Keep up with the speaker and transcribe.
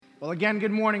Well, again, good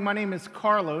morning. My name is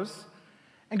Carlos.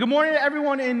 And good morning to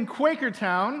everyone in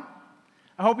Quakertown.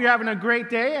 I hope you're having a great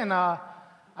day, and I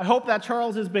hope that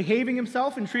Charles is behaving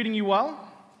himself and treating you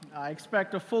well. I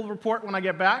expect a full report when I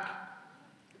get back.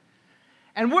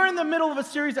 And we're in the middle of a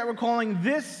series that we're calling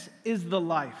This is the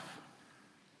Life.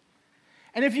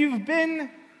 And if you've been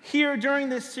here during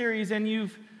this series and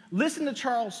you've listened to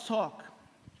Charles talk,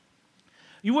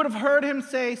 you would have heard him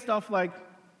say stuff like,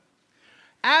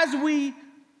 as we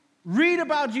read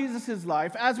about Jesus'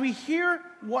 life, as we hear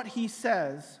what he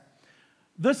says,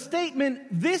 the statement,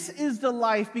 this is the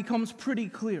life, becomes pretty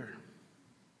clear.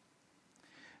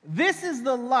 This is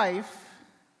the life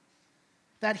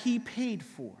that he paid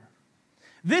for.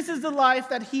 This is the life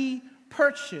that he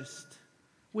purchased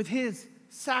with his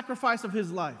sacrifice of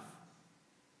his life.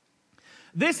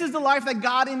 This is the life that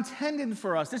God intended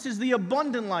for us. This is the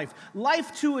abundant life,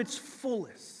 life to its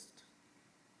fullest.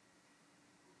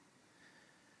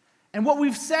 And what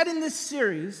we've said in this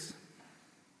series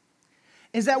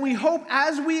is that we hope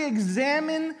as we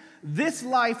examine this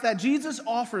life that Jesus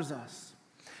offers us,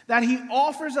 that he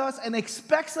offers us and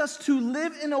expects us to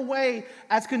live in a way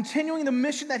as continuing the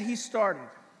mission that he started.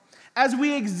 As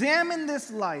we examine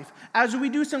this life, as we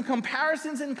do some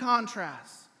comparisons and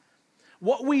contrasts,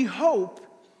 what we hope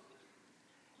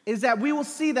is that we will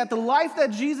see that the life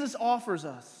that Jesus offers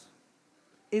us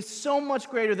is so much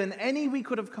greater than any we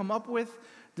could have come up with,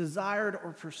 desired,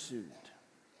 or pursued.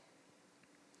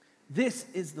 This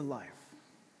is the life.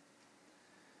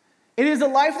 It is a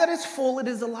life that is full. It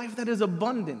is a life that is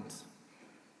abundant.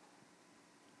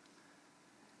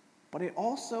 But it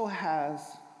also has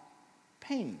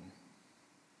pain.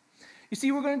 You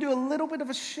see, we're going to do a little bit of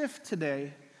a shift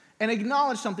today and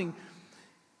acknowledge something.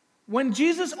 When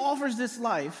Jesus offers this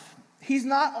life, he's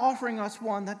not offering us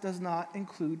one that does not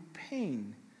include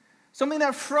pain. Something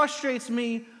that frustrates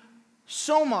me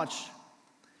so much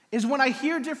is when I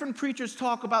hear different preachers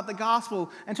talk about the gospel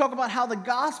and talk about how the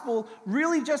gospel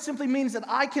really just simply means that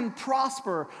I can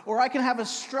prosper or I can have a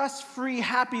stress-free,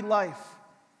 happy life.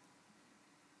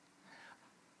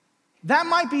 That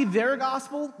might be their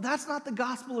gospel. That's not the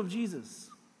gospel of Jesus.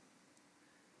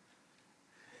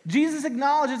 Jesus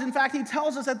acknowledges, in fact, he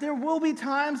tells us that there will be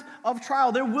times of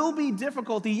trial. There will be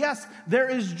difficulty. Yes, there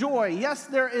is joy. Yes,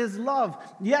 there is love.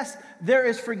 Yes, there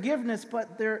is forgiveness,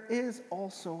 but there is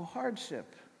also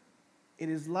hardship. It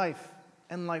is life,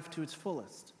 and life to its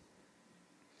fullest.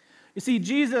 You see,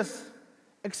 Jesus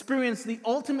experienced the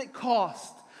ultimate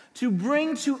cost to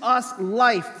bring to us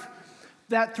life,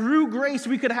 that through grace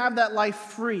we could have that life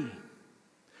free.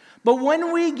 But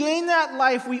when we gain that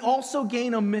life, we also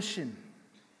gain a mission.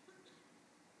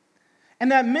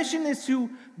 And that mission is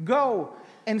to go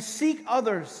and seek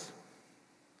others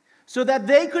so that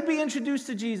they could be introduced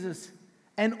to Jesus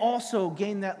and also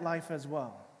gain that life as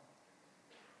well.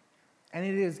 And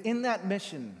it is in that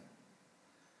mission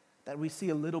that we see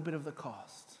a little bit of the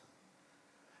cost.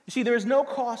 You see, there is no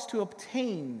cost to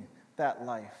obtain that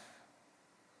life.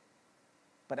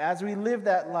 But as we live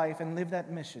that life and live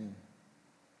that mission,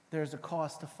 there is a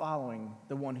cost to following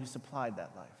the one who supplied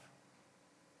that life.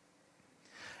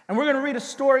 And we're going to read a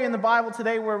story in the Bible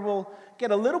today where we'll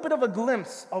get a little bit of a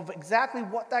glimpse of exactly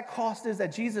what that cost is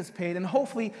that Jesus paid. And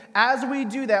hopefully, as we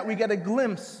do that, we get a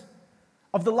glimpse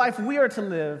of the life we are to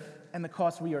live and the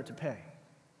cost we are to pay.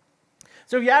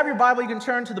 So if you have your Bible, you can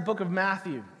turn to the book of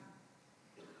Matthew.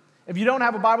 If you don't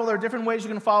have a Bible, there are different ways you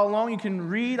can follow along. You can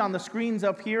read on the screens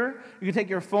up here. You can take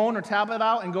your phone or tablet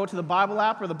out and go to the Bible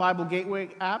app or the Bible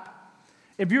Gateway app.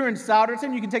 If you're in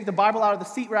Souderton, you can take the Bible out of the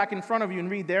seat rack in front of you and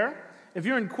read there. If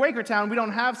you're in Quakertown, we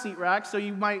don't have seat racks, so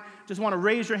you might just want to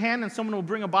raise your hand and someone will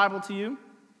bring a Bible to you.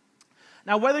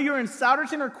 Now, whether you're in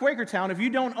Souderton or Quakertown, if you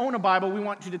don't own a Bible, we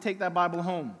want you to take that Bible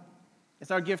home.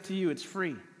 It's our gift to you. It's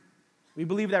free. We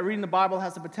believe that reading the Bible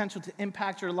has the potential to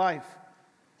impact your life.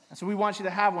 And so we want you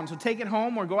to have one. So take it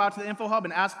home or go out to the Info Hub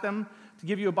and ask them to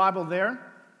give you a Bible there.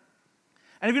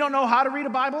 And if you don't know how to read a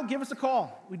Bible, give us a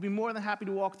call. We'd be more than happy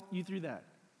to walk you through that.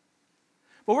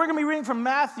 But we're going to be reading from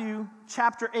Matthew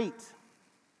chapter 8.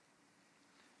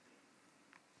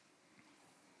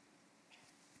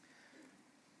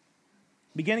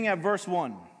 Beginning at verse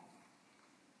 1.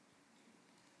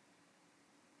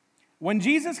 When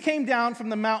Jesus came down from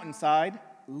the mountainside,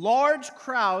 large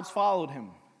crowds followed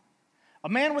him. A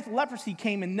man with leprosy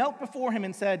came and knelt before him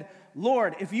and said,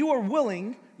 "Lord, if you are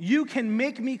willing, you can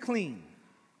make me clean."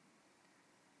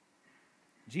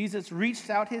 Jesus reached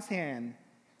out his hand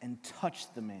and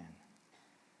touched the man.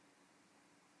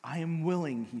 "I am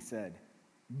willing," he said,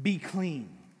 "be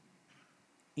clean."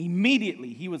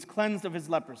 Immediately he was cleansed of his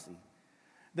leprosy.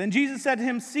 Then Jesus said to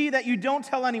him, "See that you don't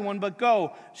tell anyone, but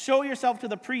go, show yourself to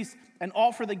the priest, and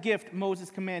offer the gift Moses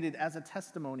commanded as a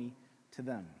testimony to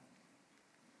them."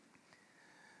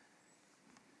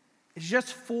 It's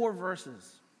just 4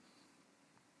 verses.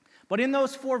 But in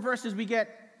those 4 verses, we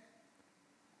get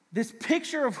this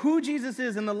picture of who Jesus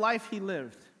is and the life he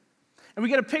lived. And we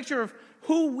get a picture of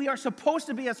who we are supposed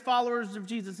to be as followers of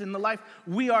Jesus in the life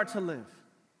we are to live.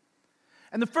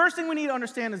 And the first thing we need to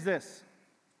understand is this.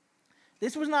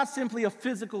 This was not simply a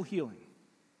physical healing.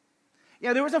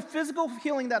 Yeah, there was a physical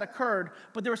healing that occurred,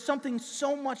 but there was something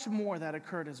so much more that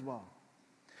occurred as well.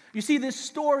 You see, this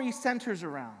story centers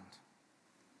around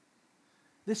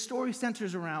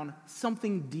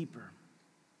something deeper.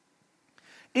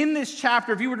 In this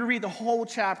chapter, if you were to read the whole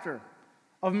chapter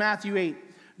of Matthew 8,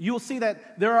 you'll see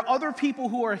that there are other people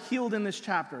who are healed in this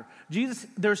chapter.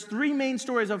 There's 3 main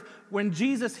stories of when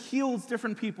Jesus heals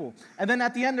different people. And then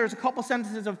at the end, there's a couple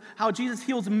sentences of how Jesus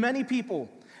heals many people.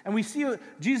 And we see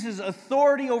Jesus'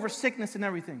 authority over sickness and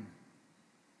everything.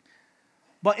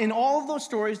 But in all of those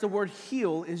stories, the word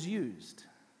heal is used.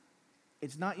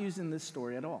 It's not used in this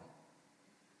story at all.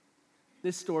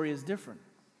 This story is different.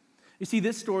 You see,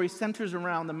 this story centers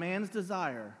around the man's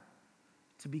desire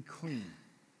to be clean.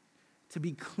 To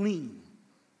be clean.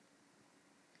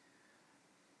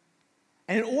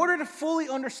 And in order to fully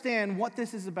understand what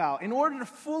this is about, in order to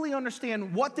fully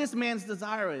understand what this man's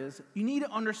desire is, you need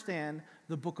to understand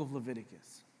the book of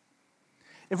Leviticus.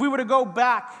 If we were to go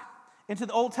back into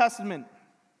the Old Testament,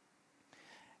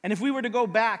 and if we were to go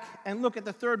back and look at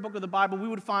the 3rd book of the Bible, we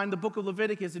would find the book of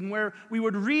Leviticus, and where we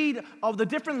would read of the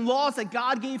different laws that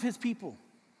God gave his people.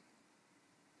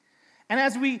 And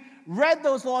as we read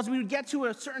those laws, we would get to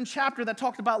a certain chapter that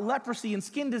talked about leprosy and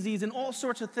skin disease and all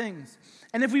sorts of things.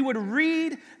 And if we would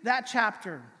read that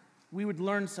chapter, we would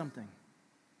learn something.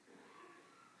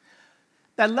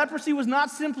 That leprosy was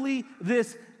not simply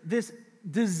this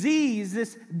disease,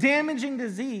 this damaging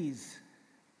disease.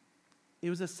 It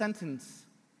was a sentence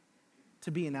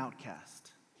to be an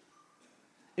outcast.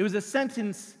 It was a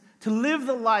sentence to live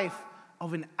the life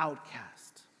of an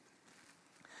outcast.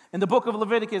 In the book of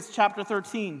Leviticus, chapter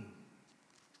 13,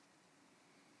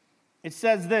 it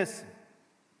says this: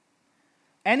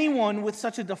 "Anyone with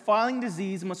such a defiling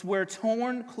disease must wear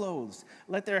torn clothes,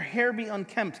 let their hair be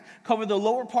unkempt, cover the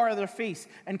lower part of their face,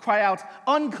 and cry out,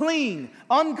 'Unclean,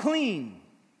 unclean!'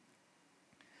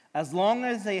 As long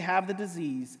as they have the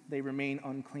disease, they remain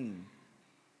unclean.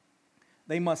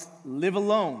 They must live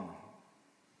alone.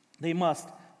 They must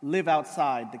live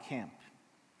outside the camp."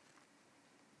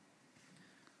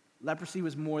 Leprosy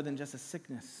was more than just a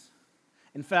sickness.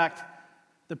 In fact,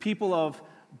 the people of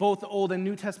both the Old and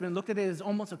New Testament looked at it as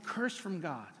almost a curse from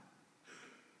God.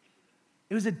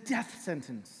 It was a death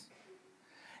sentence.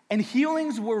 And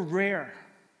healings were rare.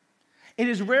 It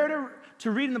is rare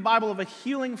to read in the Bible of a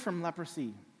healing from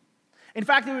leprosy. In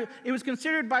fact, it was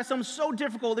considered by some so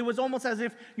difficult, it was almost as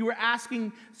if you were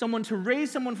asking someone to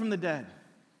raise someone from the dead.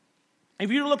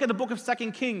 If you look at the book of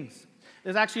 2 Kings,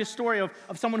 there's actually a story of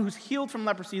someone who's healed from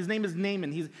leprosy. His name is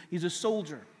Naaman. He's a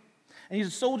soldier. And he's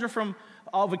a soldier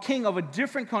of a king of a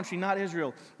different country, not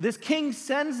Israel. This king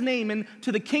sends Naaman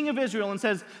to the king of Israel and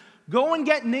says, "Go and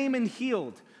get Naaman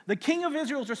healed." The king of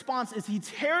Israel's response is he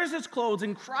tears his clothes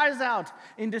and cries out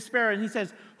in despair. And he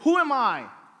says, "Who am I?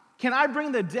 Can I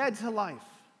bring the dead to life?"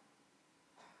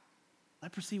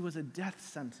 Leprosy was a death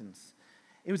sentence.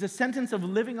 It was a sentence of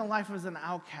living a life as an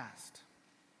outcast.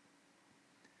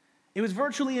 It was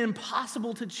virtually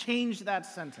impossible to change that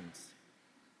sentence.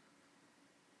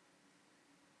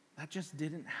 That just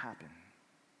didn't happen.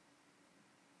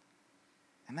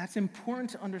 And that's important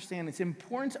to understand. It's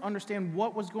important to understand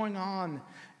what was going on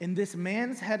in this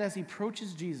man's head as he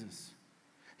approaches Jesus.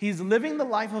 He's living the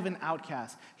life of an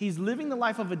outcast. He's living the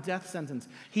life of a death sentence.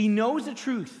 He knows the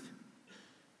truth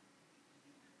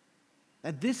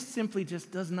that this simply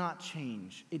just does not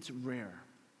change. It's rare.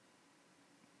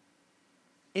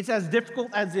 It's as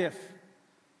difficult as if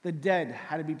the dead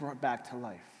had to be brought back to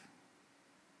life.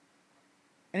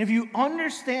 And if you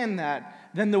understand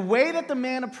that, then the way that the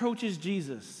man approaches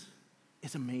Jesus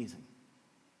is amazing.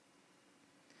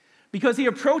 Because he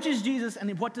approaches Jesus,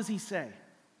 and what does he say?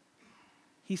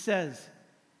 He says,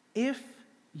 "If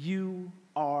you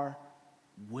are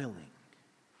willing."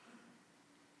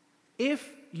 If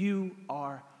you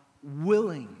are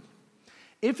willing.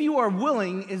 If you are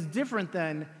willing is different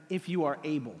than if you are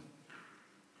able.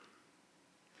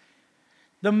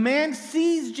 The man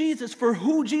sees Jesus for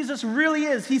who Jesus really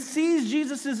is. He sees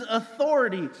Jesus'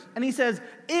 authority, and he says,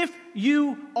 "If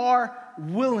you are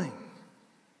willing."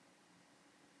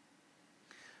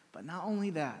 But not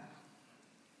only that,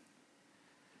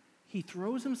 he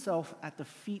throws himself at the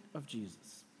feet of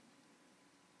Jesus.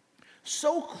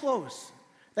 So close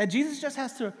that Jesus just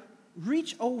has to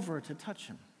reach over to touch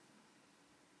him.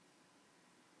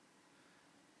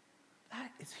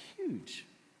 That is huge.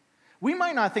 We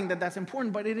might not think that that's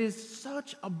important, but it is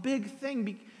such a big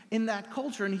thing in that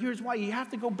culture. And here's why. You have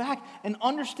to go back and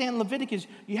understand Leviticus.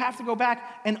 You have to go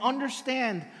back and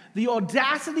understand the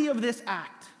audacity of this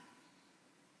act.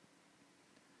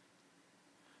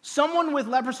 Someone with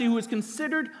leprosy who was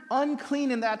considered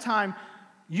unclean in that time,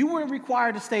 you were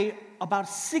required to stay about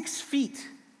 6 feet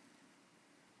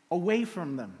away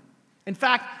from them. In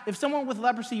fact, if someone with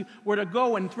leprosy were to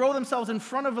go and throw themselves in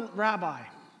front of a rabbi,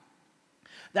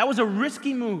 that was a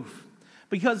risky move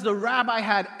because the rabbi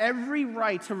had every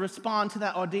right to respond to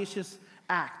that audacious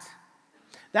act.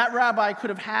 That rabbi could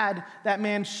have had that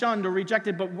man shunned or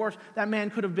rejected, but worse, that man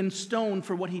could have been stoned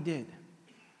for what he did.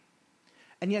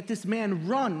 And yet this man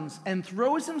runs and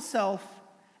throws himself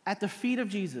at the feet of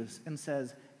Jesus and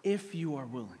says, "If you are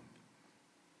willing."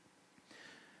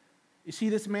 You see,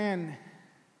 this man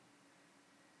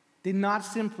did not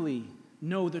simply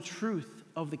know the truth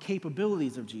of the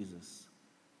capabilities of Jesus.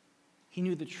 He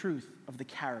knew the truth of the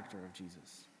character of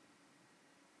Jesus.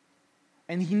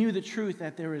 And he knew the truth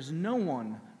that there is no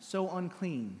one so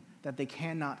unclean that they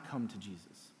cannot come to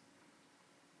Jesus.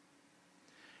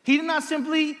 He did not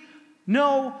simply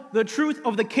know the truth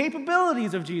of the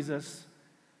capabilities of Jesus.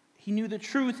 He knew the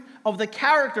truth of the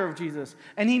character of Jesus.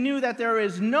 And he knew that there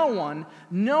is no one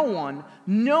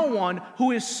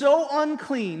who is so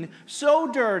unclean,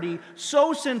 so dirty,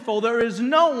 so sinful. There is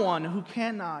no one who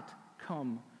cannot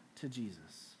come to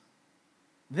Jesus.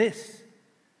 This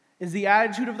is the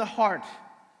attitude of the heart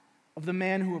of the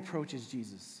man who approaches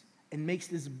Jesus and makes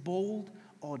this bold,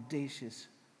 audacious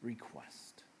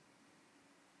request.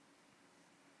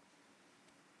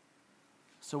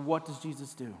 So what does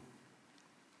Jesus do?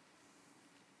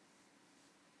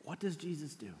 What does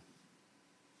Jesus do?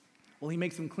 Well, he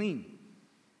makes him clean.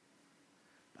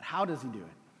 But how does he do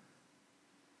it?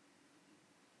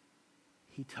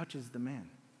 He touches the man.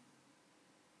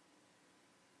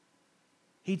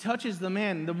 He touches the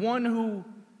man, the one who,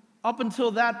 up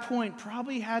until that point,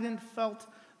 probably hadn't felt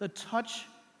the touch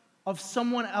of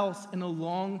someone else in a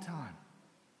long time.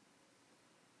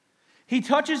 He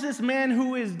touches this man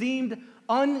who is deemed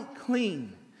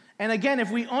unclean. And again, if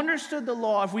we understood the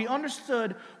law, if we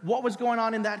understood what was going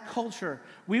on in that culture,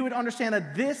 we would understand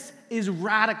that this is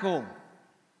radical.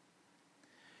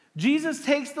 Jesus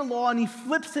takes the law and he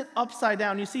flips it upside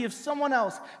down. You see, if someone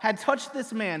else had touched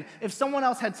this man, if someone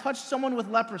else had touched someone with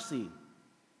leprosy,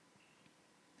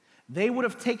 they would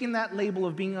have taken that label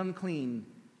of being unclean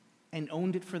and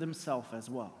owned it for themselves as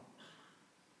well.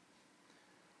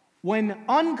 When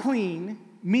unclean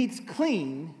meets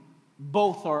clean,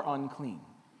 both are unclean.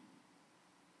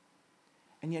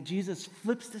 And yet Jesus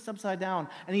flips this upside down,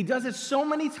 and he does it so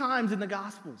many times in the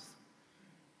Gospels.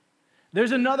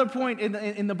 There's another point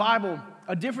in the Bible,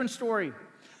 a different story,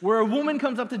 where a woman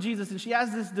comes up to Jesus, and she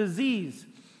has this disease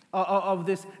of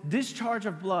this discharge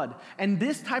of blood. And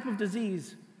this type of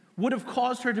disease would have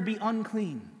caused her to be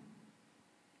unclean.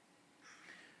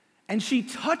 And she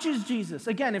touches Jesus.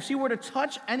 Again, if she were to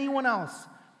touch anyone else,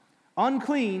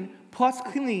 unclean plus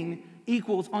clean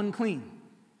equals unclean.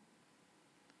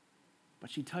 But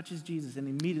she touches Jesus, and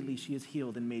immediately she is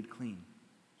healed and made clean.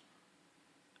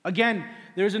 Again,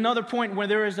 there's another point where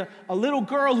there is a little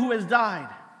girl who has died.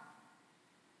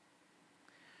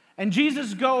 And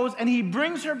Jesus goes and he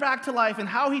brings her back to life. And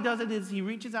how he does it is he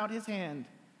reaches out his hand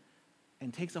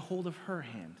and takes a hold of her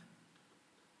hand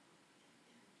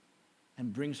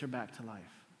and brings her back to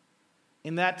life.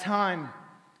 In that time,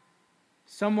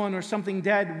 someone or something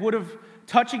dead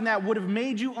touching that would have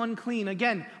made you unclean.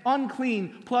 Again,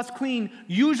 unclean plus clean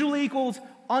usually equals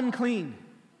unclean.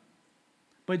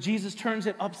 But Jesus turns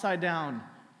it upside down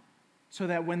so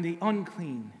that when the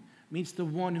unclean meets the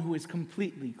one who is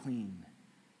completely clean,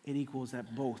 it equals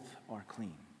that both are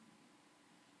clean.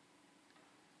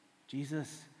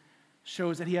 Jesus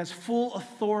shows that he has full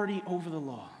authority over the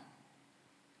law.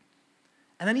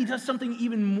 And then he does something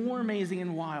even more amazing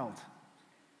and wild.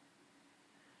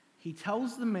 He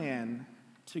tells the man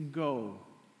to go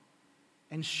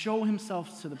and show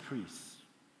himself to the priest.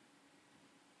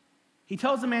 He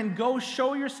tells the man, go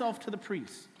show yourself to the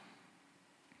priest.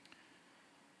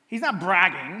 He's not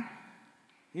bragging.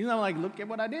 He's not like, look at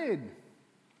what I did.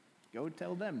 Go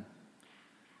tell them.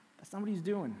 That's not what he's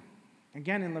doing.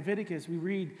 Again, in Leviticus, we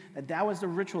read that was the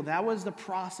ritual, that was the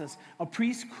process. A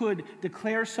priest could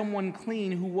declare someone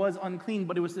clean who was unclean,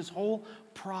 but it was this whole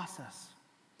process.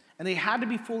 And they had to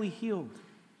be fully healed.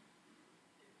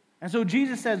 And so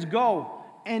Jesus says, go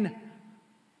and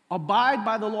abide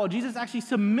by the law. Jesus actually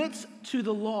submits to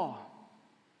the law.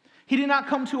 He did not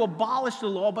come to abolish the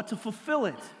law, but to fulfill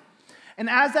it. And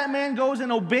as that man goes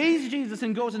and obeys Jesus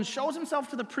and goes and shows himself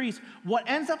to the priest, what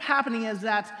ends up happening is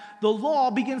that the law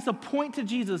begins to point to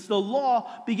Jesus. The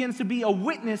law begins to be a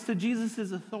witness to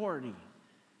Jesus' authority.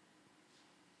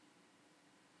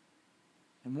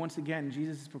 And once again,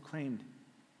 Jesus is proclaimed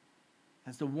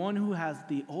as the one who has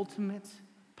the ultimate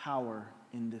power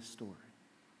in this story.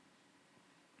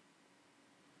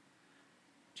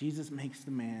 Jesus makes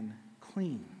the man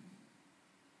clean.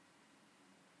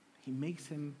 He makes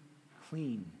him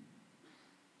clean.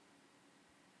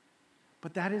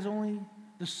 But that is only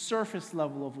the surface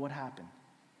level of what happened.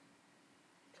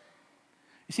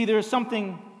 You see, there is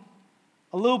something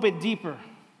a little bit deeper,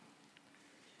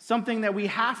 something that we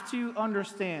have to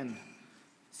understand,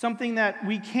 something that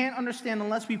we can't understand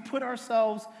unless we put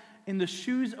ourselves in the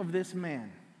shoes of this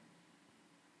man.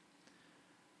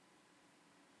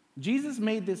 Jesus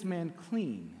made this man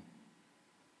clean,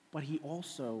 but he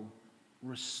also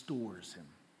restores him.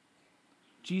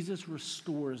 Jesus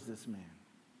restores this man.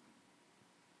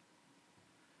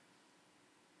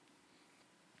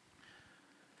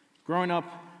 Growing up,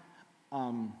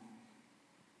 I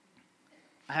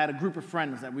had a group of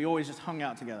friends that we always just hung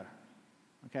out together,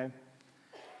 okay?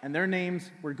 And their names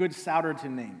were good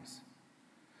Souderton names.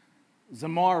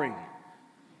 Zamari,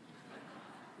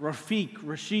 Rafiq,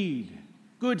 Rashid,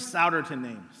 good Souderton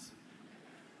names.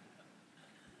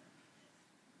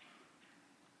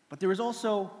 But there was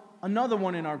also another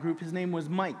one in our group. His name was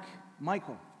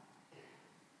Michael.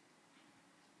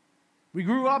 We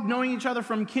grew up knowing each other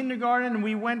from kindergarten, and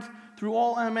we went through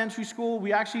all elementary school.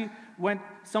 We actually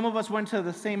some of us went to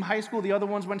the same high school, the other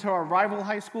ones went to our rival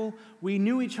high school. We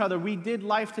knew each other. We did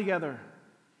life together.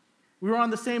 We were on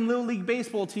the same Little League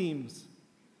baseball teams.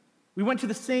 We went to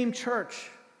the same church.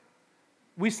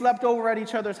 We slept over at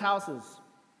each other's houses.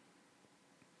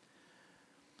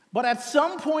 But at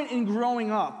some point in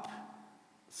growing up,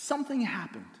 something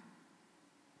happened.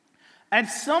 At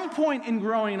some point in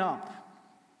growing up,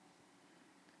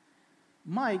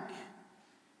 Mike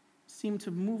seemed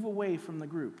to move away from the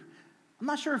group. I'm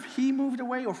not sure if he moved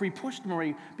away or if we pushed him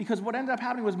away, because what ended up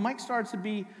happening was Mike started to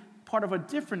be part of a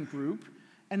different group,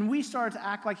 and we started to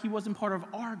act like he wasn't part of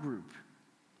our group.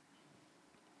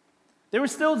 There were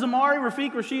still Zamari,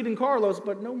 Rafiq, Rashid, and Carlos,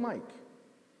 but no Mike.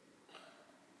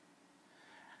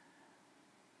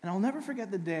 And I'll never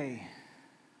forget the day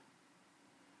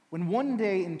when one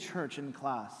day in church, in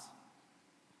class,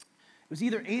 it was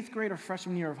either 8th grade or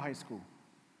freshman year of high school.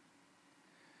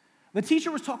 The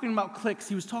teacher was talking about cliques.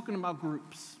 He was talking about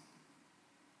groups.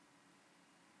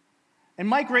 And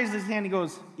Mike raised his hand. He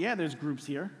goes, yeah, there's groups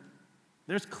here.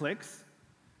 There's cliques.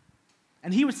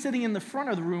 And he was sitting in the front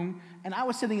of the room, and I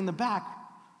was sitting in the back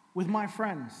with my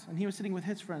friends, and he was sitting with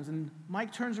his friends. And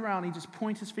Mike turns around, and he just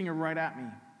points his finger right at me.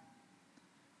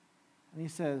 And he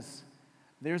says,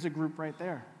 there's a group right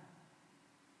there.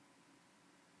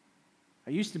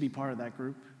 I used to be part of that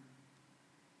group.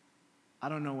 I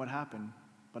don't know what happened,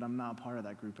 but I'm not a part of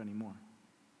that group anymore.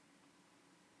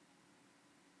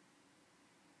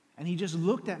 And he just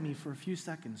looked at me for a few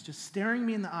seconds, just staring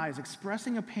me in the eyes,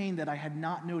 expressing a pain that I had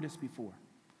not noticed before.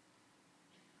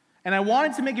 And I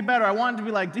wanted to make it better. I wanted to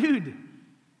be like, dude, you're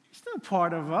still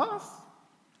part of us.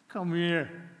 Come here.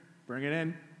 Bring it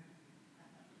in.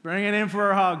 Bring it in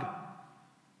for a hug.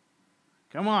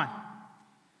 Come on.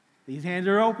 These hands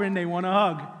are open. They want a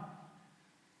hug.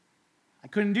 I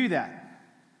couldn't do that.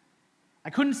 I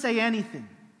couldn't say anything.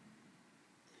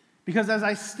 Because as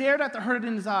I stared at the hurt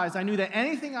in his eyes, I knew that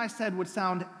anything I said would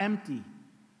sound empty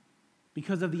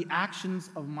because of the actions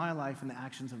of my life and the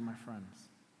actions of my friends.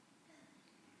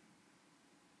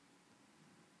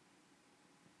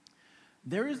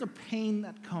 There is a pain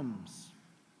that comes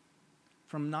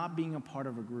from not being a part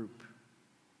of a group.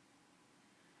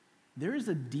 There is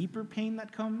a deeper pain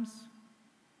that comes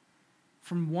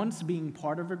from once being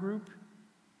part of a group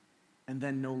and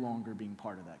then no longer being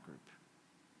part of that group.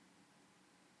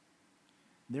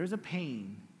 There's a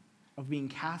pain of being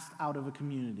cast out of a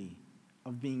community,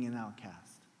 of being an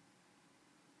outcast.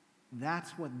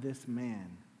 That's what this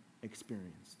man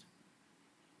experienced.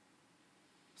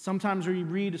 Sometimes we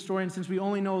read a story, and since we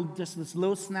only know just this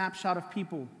little snapshot of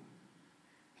people,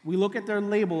 we look at their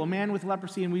label, a man with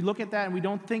leprosy, and we look at that and we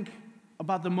don't think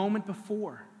about the moment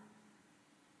before.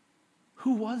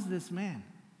 Who was this man?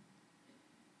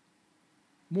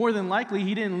 More than likely,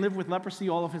 he didn't live with leprosy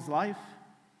all of his life.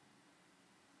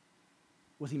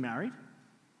 Was he married?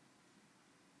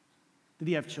 Did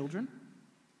he have children?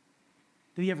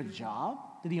 Did he have a job?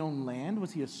 Did he own land?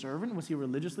 Was he a servant? Was he a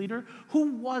religious leader?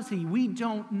 Who was he? We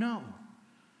don't know.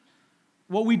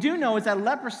 What we do know is that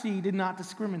leprosy did not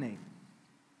discriminate.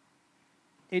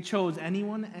 It chose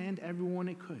anyone and everyone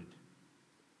it could.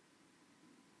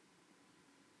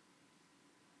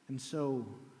 And so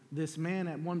this man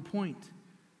at one point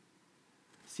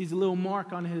sees a little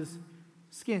mark on his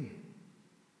skin.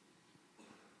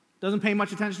 Doesn't pay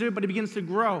much attention to it, but it begins to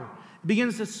grow. It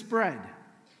begins to spread.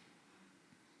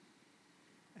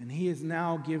 And he is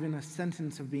now given a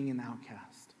sentence of being an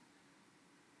outcast.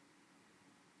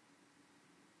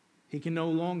 He can no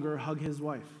longer hug his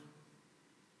wife.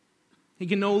 He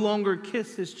can no longer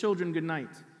kiss his children goodnight.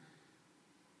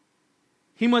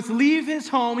 He must leave his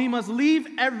home. He must leave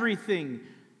everything.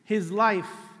 His life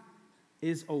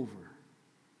is over.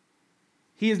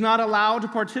 He is not allowed to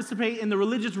participate in the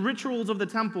religious rituals of the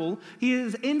temple. He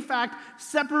is, in fact,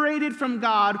 separated from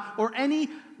God or any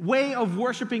way of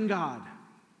worshiping God.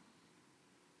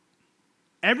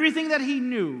 Everything that he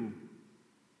knew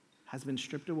has been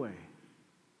stripped away.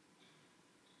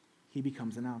 He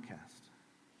becomes an outcast.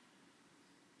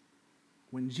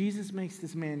 When Jesus makes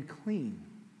this man clean,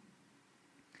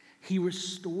 he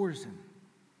restores him.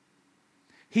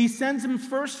 He sends him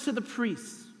first to the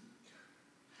priests.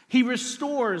 He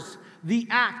restores the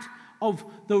act of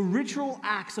the ritual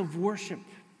acts of worship.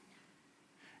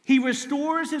 He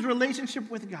restores his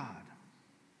relationship with God.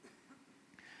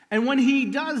 And when he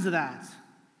does that,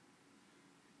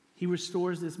 he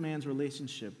restores this man's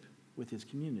relationship with his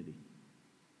community.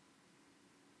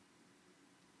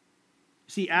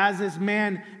 See, as this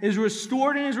man is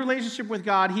restored in his relationship with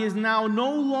God, he is now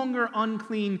no longer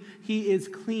unclean, he is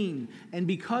clean. And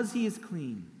because he is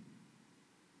clean,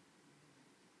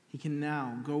 he can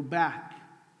now go back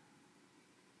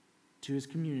to his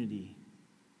community.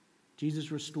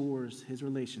 Jesus restores his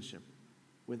relationship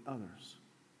with others.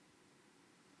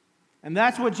 And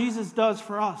that's what Jesus does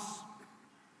for us.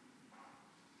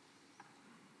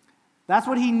 That's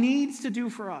what he needs to do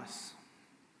for us.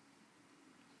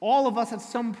 All of us at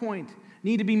some point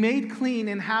need to be made clean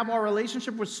and have our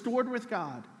relationship restored with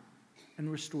God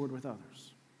and restored with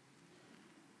others.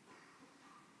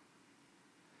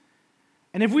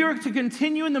 And if we are to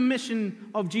continue in the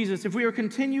mission of Jesus, if we are to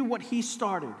continue what he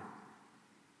started,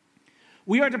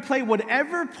 we are to play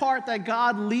whatever part that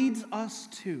God leads us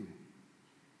to.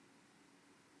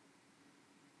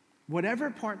 Whatever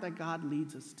part that God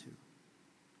leads us to.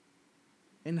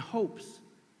 In hopes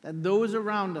that those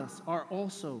around us are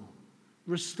also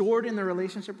restored in their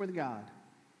relationship with God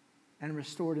and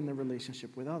restored in their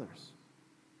relationship with others.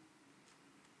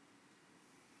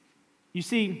 You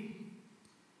see,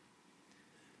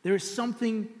 there is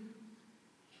something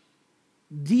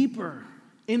deeper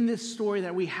in this story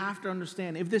that we have to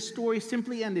understand. If this story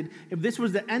simply ended, if this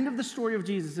was the end of the story of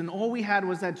Jesus and all we had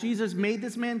was that Jesus made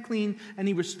this man clean and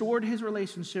he restored his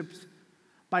relationships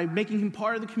by making him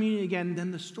part of the community again, then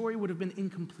the story would have been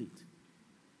incomplete.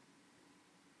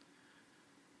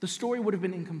 The story would have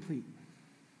been incomplete.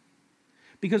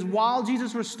 Because while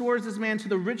Jesus restores this man to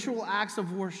the ritual acts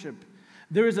of worship,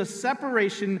 there is a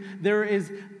separation, there is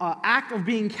an act of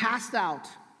being cast out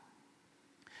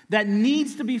that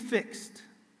needs to be fixed,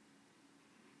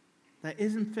 that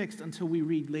isn't fixed until we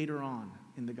read later on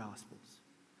in the Gospels.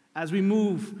 As we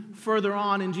move further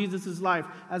on in Jesus' life,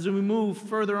 as we move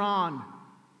further on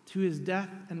to his death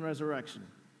and resurrection.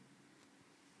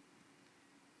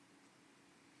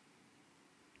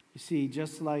 You see,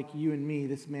 just like you and me,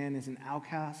 this man is an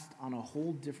outcast on a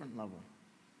whole different level.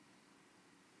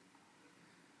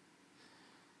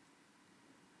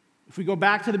 If we go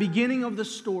back to the beginning of the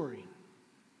story,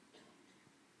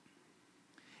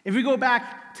 if we go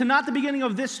back to not the beginning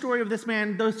of this story of this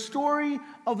man, the story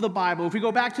of the Bible, if we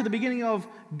go back to the beginning of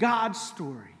God's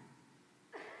story,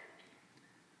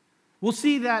 we'll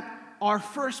see that our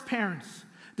first parents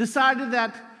decided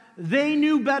that they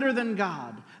knew better than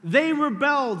God. They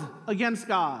rebelled against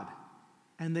God,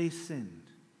 and they sinned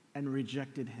and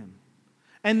rejected him.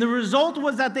 And the result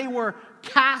was that they were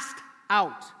cast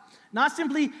out. Not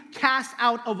simply cast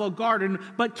out of a garden,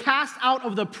 but cast out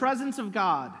of the presence of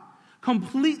God,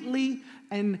 completely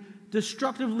and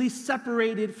destructively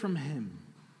separated from him,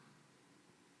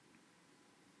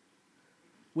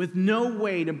 with no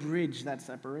way to bridge that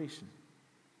separation.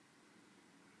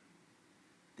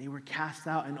 They were cast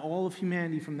out, and all of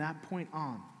humanity from that point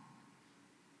on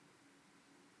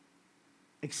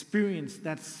experienced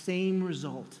that same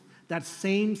result, that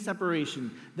same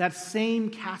separation, that same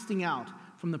casting out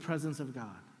from the presence of God.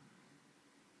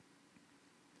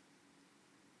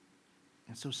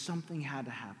 And so something had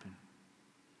to happen.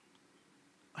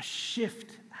 A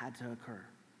shift had to occur.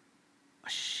 A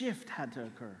shift had to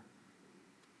occur.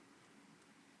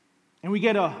 And we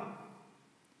get a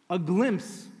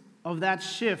glimpse of that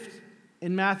shift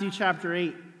in Matthew chapter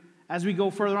 8. As we go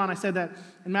further on, I said that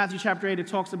in Matthew chapter 8, it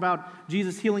talks about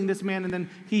Jesus healing this man, and then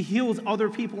he heals other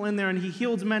people in there, and he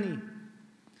heals many.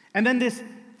 And then this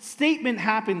statement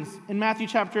happens in Matthew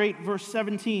chapter 8, verse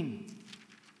 17.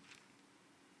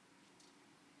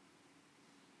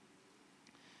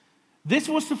 This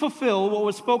was to fulfill what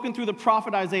was spoken through the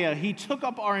prophet Isaiah. He took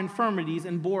up our infirmities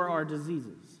and bore our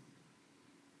diseases.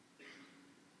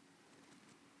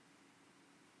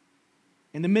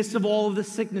 In the midst of all of this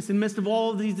sickness, in the midst of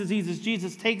all of these diseases,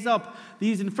 Jesus takes up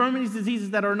these infirmities,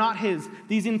 diseases that are not his.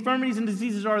 These infirmities and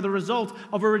diseases are the result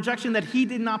of a rejection that he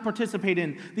did not participate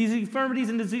in. These infirmities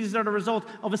and diseases are the result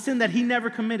of a sin that he never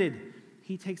committed.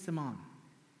 He takes them on.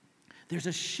 There's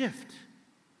a shift.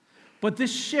 But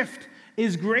this shift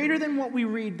is greater than what we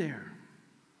read there.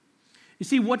 You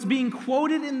see, what's being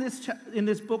quoted in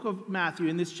this book of Matthew,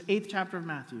 in this 8th chapter of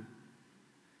Matthew,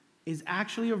 is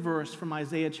actually a verse from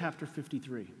Isaiah chapter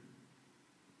 53.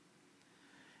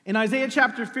 In Isaiah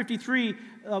chapter 53,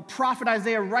 prophet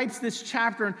Isaiah writes this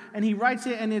chapter, and he writes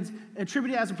it, and it's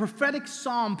attributed as a prophetic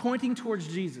psalm pointing towards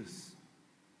Jesus.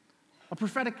 A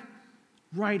prophetic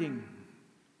writing.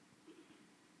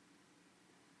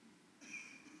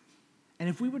 And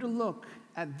if we were to look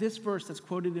at this verse that's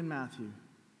quoted in Matthew,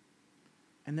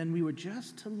 and then we were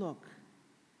just to look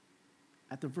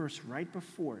at the verse right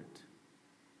before it,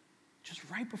 just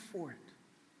right before it,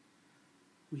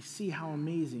 we see how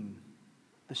amazing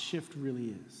the shift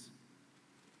really is.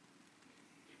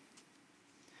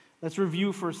 Let's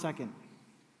review for a second.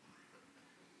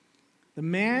 The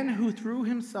man who threw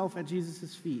himself at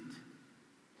Jesus' feet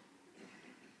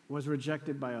was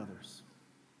rejected by others.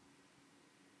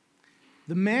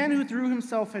 The man who threw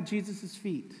himself at Jesus'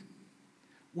 feet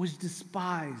was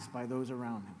despised by those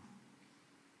around him.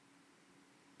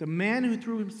 The man who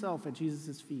threw himself at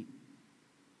Jesus' feet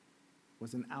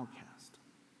was an outcast.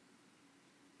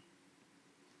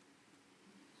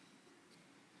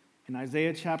 In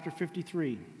Isaiah chapter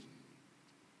 53,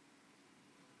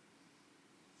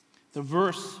 the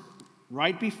verse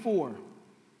right before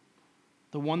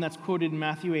the one that's quoted in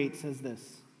Matthew 8 says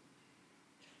this: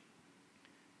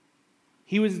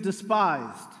 He was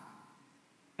despised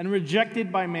and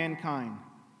rejected by mankind,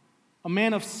 a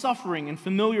man of suffering and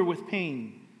familiar with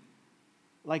pain.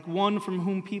 Like one from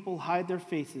whom people hide their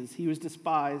faces, he was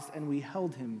despised, and we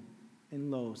held him in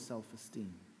low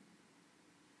self-esteem.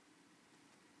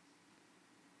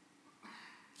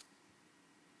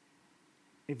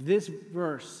 If this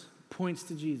verse points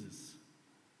to Jesus,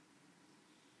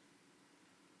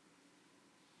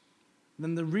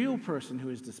 then the real person who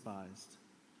is despised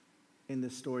in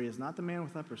this story is not the man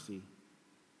with leprosy,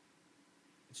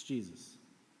 it's Jesus.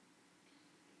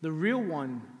 The real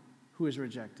one who is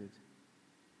rejected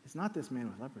is not this man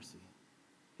with leprosy,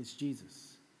 it's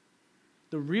Jesus.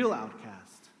 The real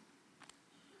outcast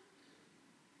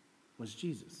was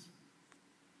Jesus.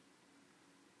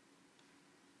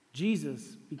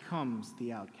 Jesus becomes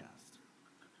the outcast.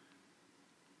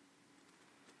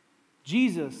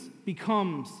 Jesus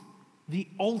becomes the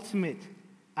ultimate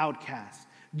outcast.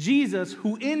 Jesus,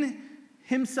 who in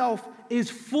himself is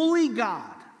fully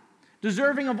God,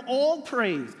 deserving of all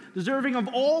praise, deserving of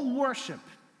all worship,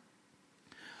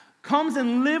 comes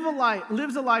and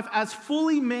lives a life as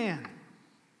fully man.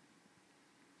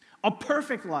 A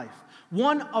perfect life,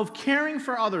 one of caring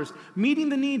for others, meeting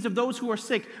the needs of those who are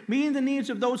sick, meeting the needs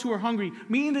of those who are hungry,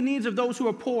 meeting the needs of those who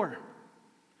are poor,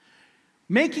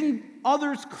 making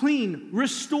others clean,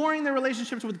 restoring their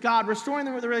relationships with God, restoring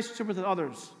their relationship with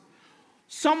others.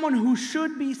 Someone who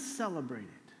should be celebrated.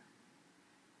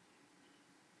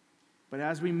 But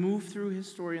as we move through his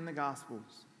story in the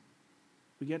Gospels,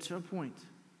 we get to a point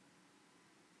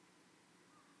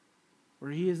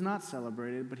where he is not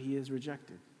celebrated, but he is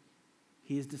rejected.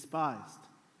 He is despised.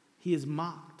 He is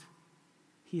mocked.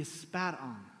 He is spat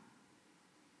on.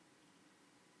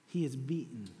 He is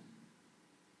beaten.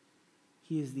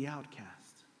 He is the outcast.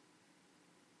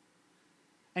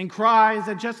 And cries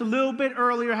that just a little bit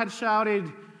earlier had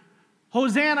shouted,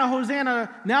 Hosanna,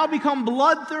 Hosanna, now become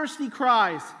bloodthirsty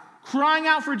cries, crying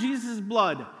out for Jesus'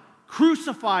 blood.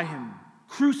 Crucify him,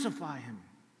 crucify him.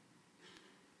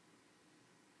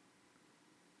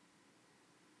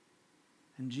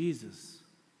 And Jesus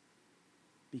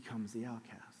becomes the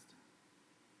outcast.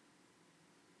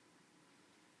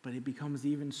 But it becomes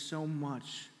even so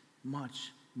much,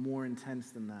 much more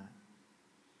intense than that.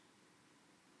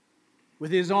 With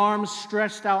his arms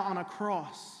stretched out on a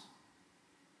cross,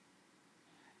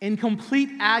 in complete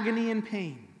agony and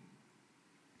pain,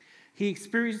 he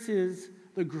experiences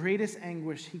the greatest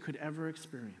anguish he could ever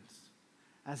experience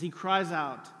as he cries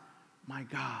out, my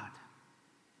God,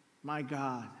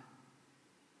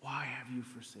 why have you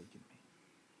forsaken me?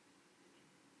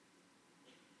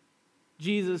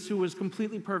 Jesus, who was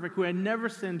completely perfect, who had never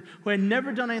sinned, who had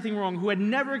never done anything wrong, who had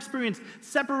never experienced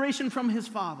separation from his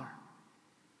Father,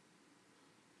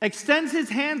 extends his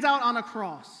hands out on a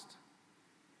cross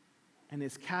and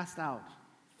is cast out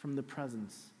from the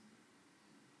presence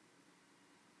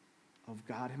of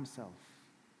God himself,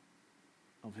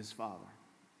 of his Father.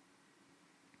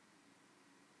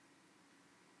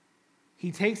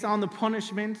 He takes on the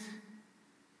punishment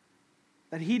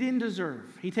that he didn't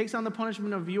deserve. He takes on the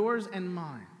punishment of yours and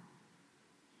mine,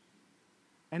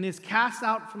 and is cast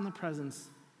out from the presence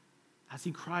as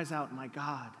he cries out, my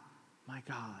God,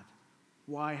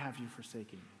 why have you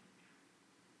forsaken me?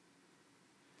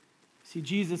 See,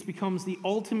 Jesus becomes the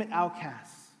ultimate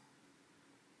outcast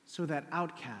so that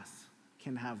outcasts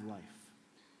can have life.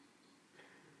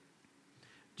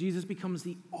 Jesus becomes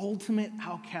the ultimate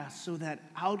outcast so that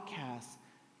outcasts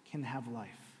can have life.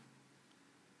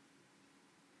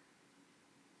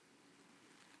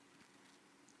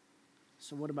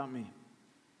 So what about me?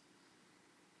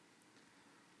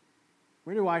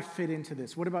 Where do I fit into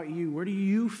this? What about you? Where do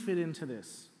you fit into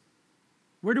this?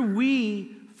 Where do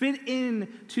we fit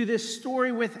into this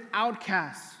story with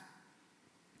outcasts?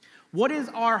 What is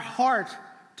our heart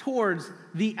towards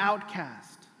the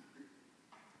outcast?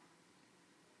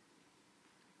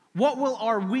 What will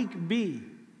our week be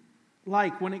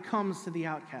like when it comes to the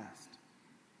outcast?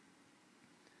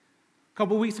 A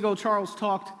couple weeks ago, Charles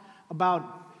talked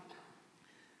about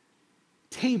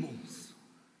tables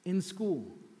in school.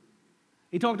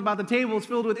 He talked about the tables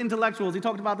filled with intellectuals. He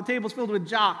talked about the tables filled with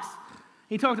jocks.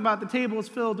 He talked about the tables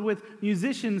filled with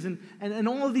musicians and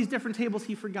all of these different tables.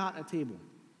 He forgot a table.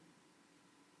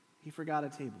 He forgot a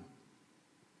table.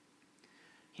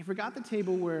 He forgot the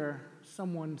table where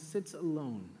someone sits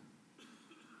alone,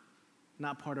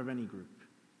 not part of any group,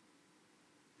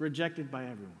 rejected by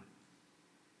everyone.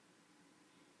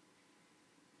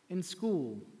 In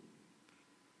school,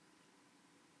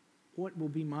 what will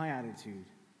be my attitude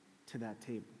to that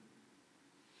table?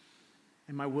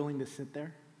 Am I willing to sit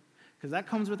there? Because that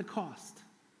comes with a cost.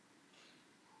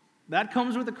 That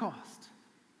comes with a cost.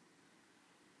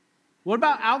 What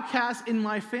about outcasts in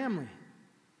my family?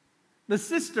 The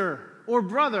sister or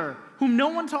brother whom no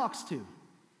one talks to.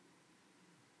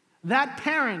 That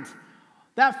parent,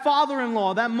 that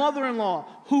father-in-law, that mother-in-law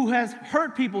who has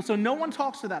hurt people so no one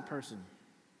talks to that person.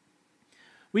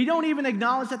 We don't even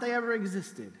acknowledge that they ever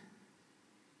existed.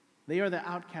 They are the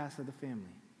outcasts of the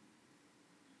family.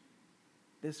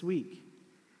 This week,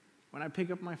 when I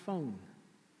pick up my phone,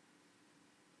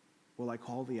 will I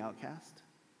call the outcast?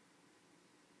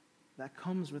 That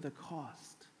comes with a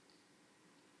cost.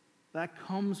 That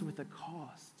comes with a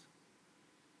cost.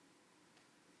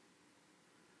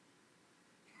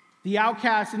 The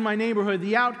outcast in my neighborhood,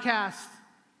 the outcast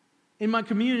in my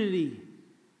community,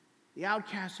 the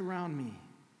outcast around me.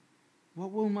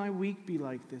 What will my week be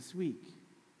like this week?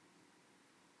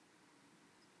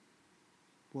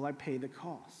 Will I pay the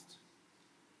cost?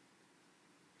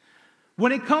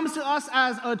 When it comes to us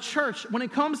as a church, when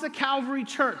it comes to Calvary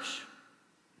Church,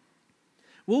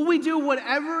 will we do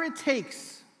whatever it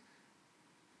takes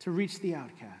to reach the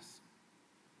outcast?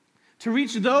 To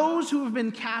reach those who have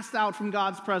been cast out from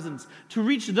God's presence? To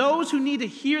reach those who need to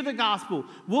hear the gospel?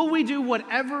 Will we do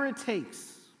whatever it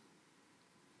takes?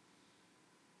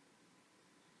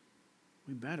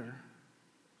 We better.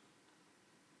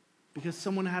 Because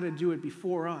someone had to do it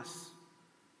before us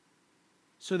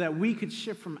so that we could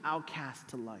shift from outcast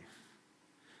to life.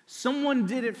 Someone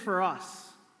did it for us.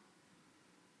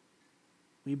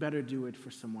 We better do it for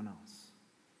someone else.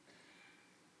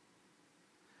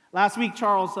 Last week,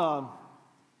 Charles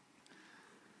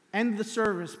ended the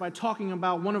service by talking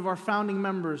about one of our founding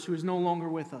members who is no longer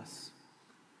with us,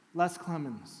 Les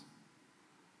Clemens.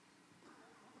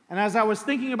 And as I was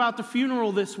thinking about the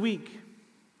funeral this week,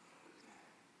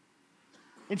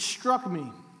 it struck me.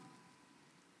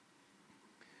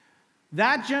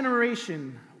 That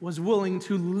generation was willing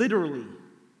to literally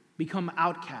become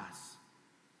outcasts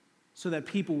so that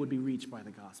people would be reached by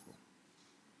the gospel.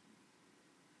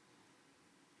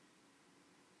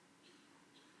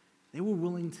 They were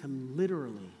willing to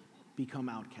literally become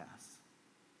outcasts.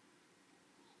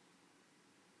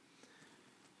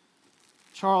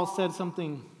 Charles said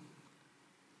something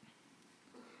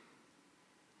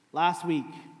last week.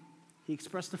 He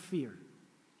expressed a fear.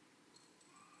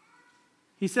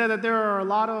 He said that there are a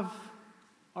lot of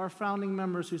our founding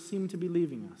members who seem to be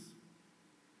leaving us.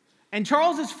 And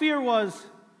Charles's fear was,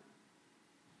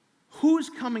 who's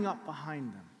coming up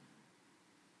behind them?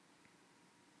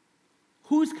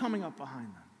 Who's coming up behind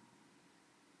them?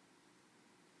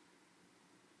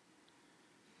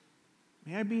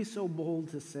 May I be so bold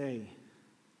to say,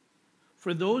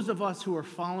 for those of us who are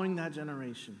following that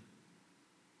generation,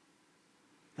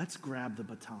 let's grab the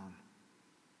baton.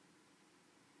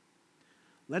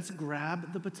 Let's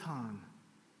grab the baton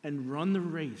and run the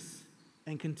race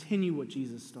and continue what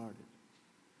Jesus started.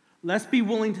 Let's be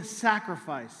willing to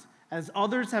sacrifice as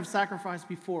others have sacrificed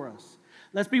before us.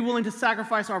 Let's be willing to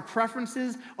sacrifice our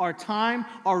preferences, our time,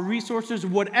 our resources,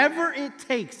 whatever it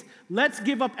takes. Let's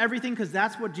give up everything because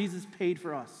that's what Jesus paid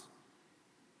for us.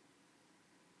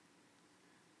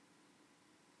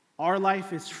 Our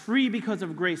life is free because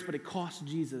of grace, but it costs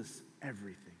Jesus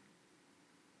everything.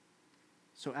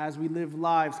 So as we live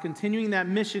lives, continuing that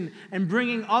mission and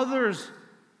bringing others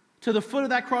to the foot of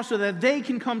that cross so that they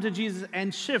can come to Jesus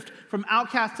and shift from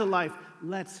outcast to life,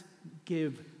 let's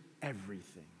give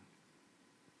everything.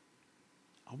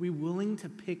 Are we willing to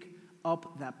pick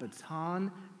up that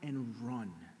baton and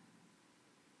run?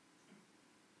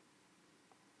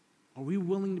 Are we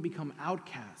willing to become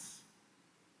outcasts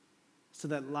so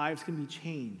that lives can be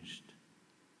changed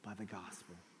by the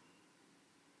gospel?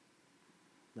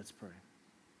 Let's pray.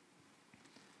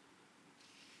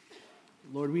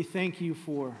 Lord, we thank you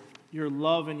for your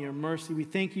love and your mercy. We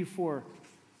thank you for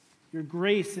your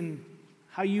grace and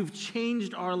how you've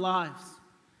changed our lives.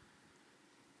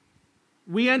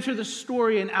 We enter the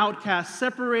story an outcast,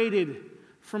 separated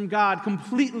from God,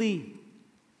 completely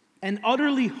and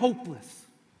utterly hopeless.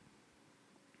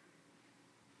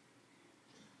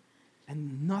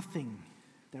 And nothing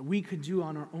that we could do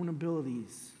on our own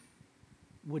abilities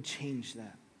would change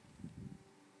that.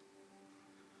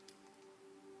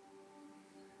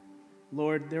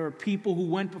 Lord, there are people who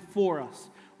went before us,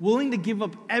 willing to give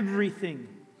up everything,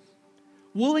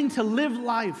 willing to live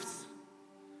lives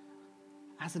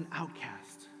as an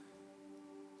outcast,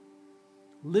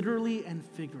 literally and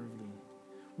figuratively,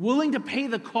 willing to pay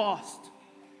the cost.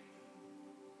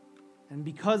 And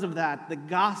because of that, the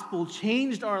gospel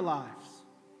changed our lives.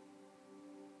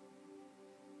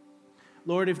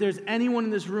 Lord, if there's anyone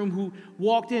in this room who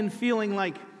walked in feeling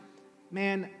like,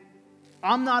 man,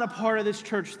 I'm not a part of this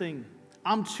church thing.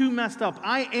 I'm too messed up.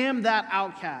 I am that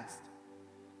outcast.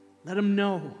 Let them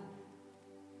know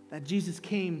that Jesus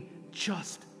came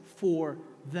just for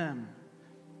them.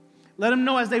 Let them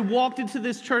know as they walked into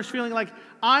this church feeling like,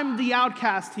 I'm the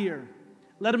outcast here.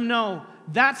 Let them know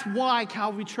that's why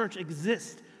Calvary Church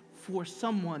exists, for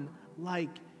someone like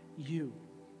you.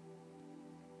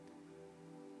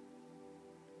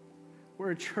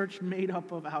 We're a church made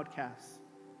up of outcasts.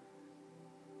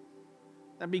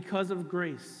 That because of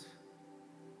grace,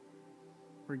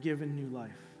 we're given new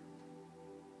life.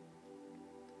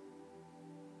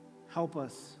 Help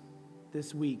us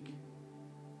this week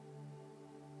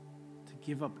to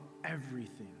give up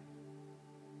everything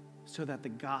so that the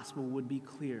gospel would be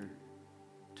clear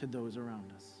to those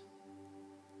around us.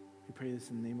 We pray this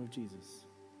in the name of Jesus.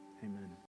 Amen.